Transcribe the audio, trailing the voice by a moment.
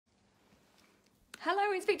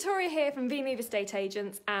Hello, it's Victoria here from V Move Estate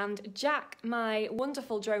Agents, and Jack, my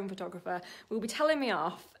wonderful drone photographer, will be telling me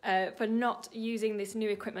off for not using this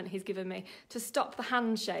new equipment he's given me to stop the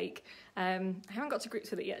handshake. I haven't got to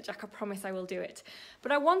grips with it yet, Jack, I promise I will do it.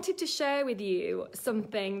 But I wanted to share with you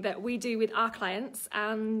something that we do with our clients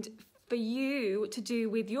and for you to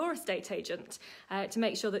do with your estate agent to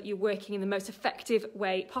make sure that you're working in the most effective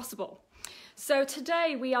way possible. So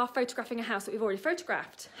today we are photographing a house that we've already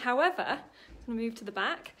photographed. However, I'm going to move to the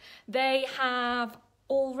back. They have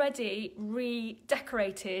already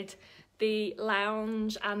redecorated the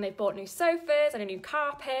lounge and they've bought new sofas and a new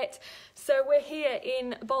carpet. So we're here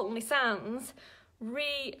in Bolton Sands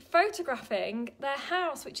re-photographing their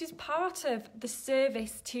house, which is part of the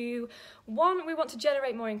service to, one, we want to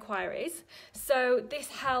generate more inquiries. So this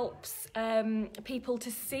helps people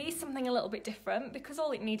to see something a little bit different because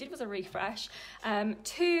all it needed was a refresh.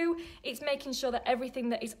 Two, it's making sure that everything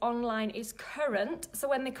that is online is current. So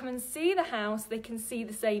when they come and see the house, they can see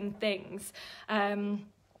the same things. So I'm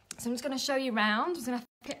just going to show you around. I'm just going to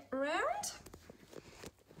flip it around.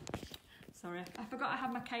 Sorry, I forgot I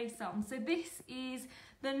had my case on. So this is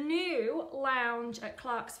the new lounge at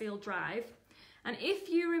Clarksfield Drive. And if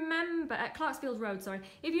you remember, at Clarksfield Road, sorry,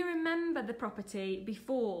 if you remember the property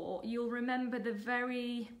before, you'll remember the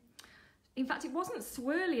in fact, it wasn't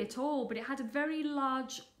swirly at all, but it had a very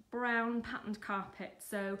large brown patterned carpet.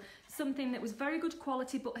 So something that was very good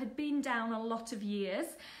quality, but had been down a lot of years.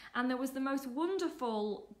 And there was the most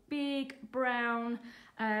wonderful, big, brown,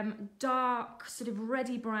 dark, sort of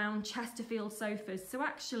reddy brown Chesterfield sofas. So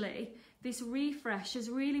actually, this refresh has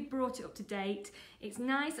really brought it up to date. It's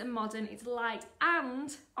nice and modern, it's light,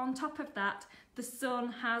 and on top of that, the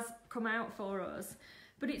sun has come out for us.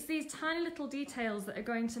 But it's these tiny little details that are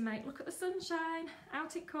going to make, look at the sunshine,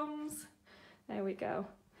 out it comes. There we go.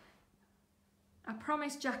 I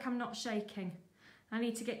promise Jack I'm not shaking. I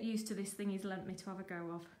need to get used to this thing he's lent me to have a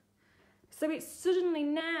go of. So it suddenly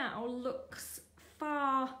now looks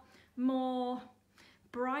far more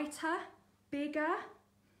brighter, bigger,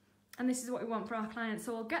 and this is what we want for our clients.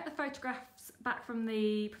 So we'll get the photographs back from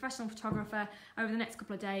the professional photographer over the next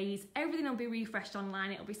couple of days. Everything will be refreshed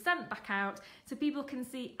online, it'll be sent back out so people can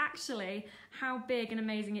see actually how big and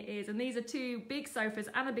amazing it is. And these are two big sofas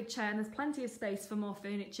and a big chair, and there's plenty of space for more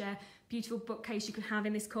furniture. Beautiful bookcase you can have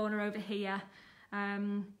in this corner over here.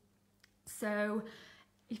 So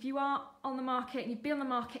if you are on the market and you've been on the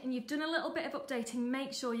market and you've done a little bit of updating,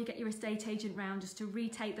 make sure you get your estate agent round just to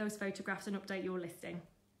retake those photographs and update your listing.